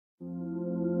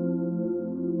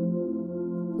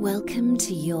Welcome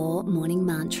to your morning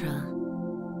mantra.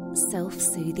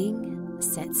 Self-soothing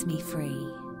sets me free.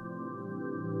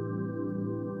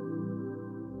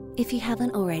 If you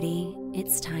haven't already,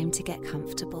 it's time to get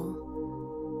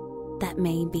comfortable. That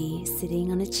may be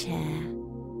sitting on a chair,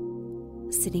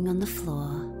 sitting on the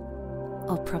floor,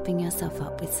 or propping yourself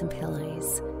up with some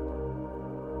pillows.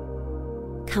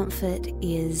 Comfort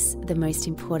is the most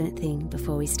important thing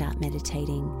before we start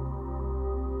meditating.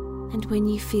 And when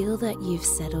you feel that you've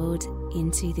settled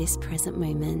into this present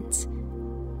moment,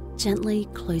 gently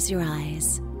close your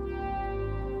eyes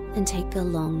and take a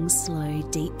long, slow,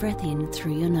 deep breath in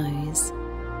through your nose.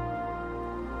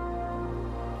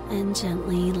 And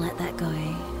gently let that go.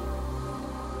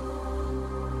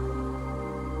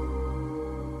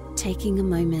 Taking a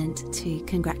moment to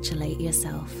congratulate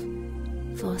yourself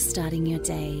for starting your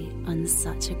day on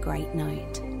such a great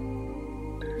note.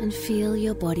 And feel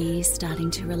your body starting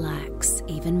to relax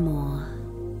even more.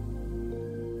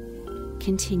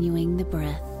 Continuing the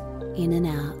breath in and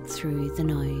out through the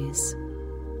nose.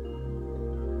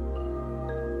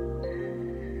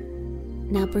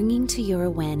 Now bringing to your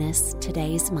awareness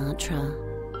today's mantra,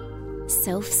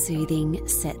 self-soothing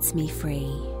sets me free.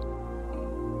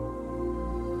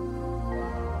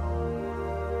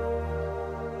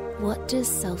 What does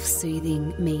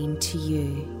self-soothing mean to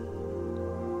you?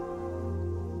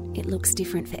 It looks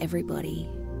different for everybody.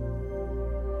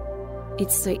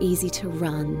 It's so easy to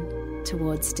run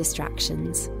towards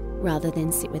distractions rather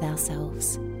than sit with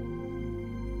ourselves.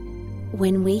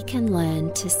 When we can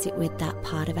learn to sit with that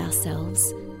part of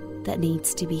ourselves that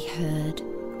needs to be heard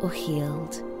or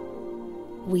healed,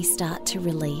 we start to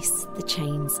release the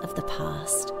chains of the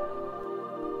past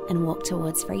and walk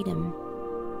towards freedom.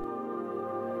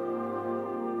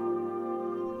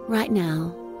 Right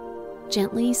now,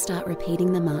 gently start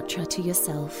repeating the mantra to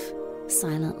yourself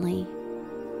silently.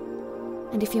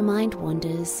 And if your mind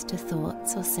wanders to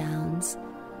thoughts or sounds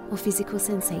or physical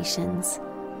sensations,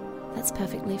 that's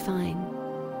perfectly fine.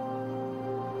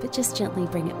 But just gently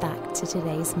bring it back to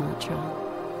today's mantra.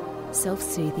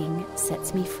 Self-soothing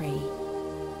sets me free.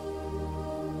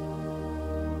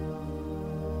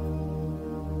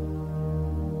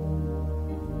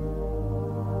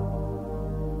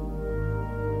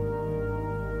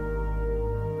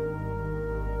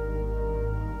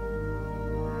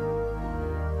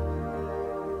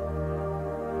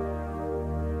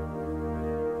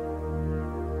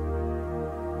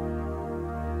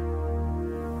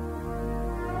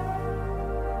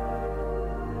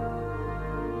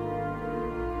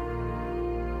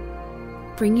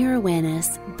 Bring your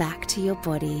awareness back to your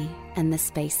body and the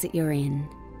space that you're in.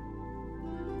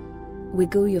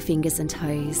 Wiggle your fingers and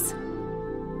toes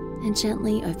and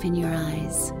gently open your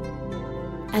eyes.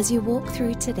 As you walk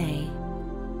through today,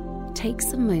 take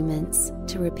some moments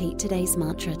to repeat today's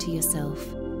mantra to yourself.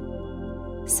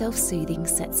 Self-soothing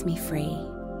sets me free.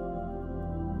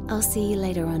 I'll see you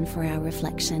later on for our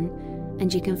reflection,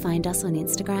 and you can find us on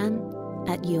Instagram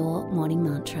at Your Morning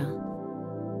Mantra.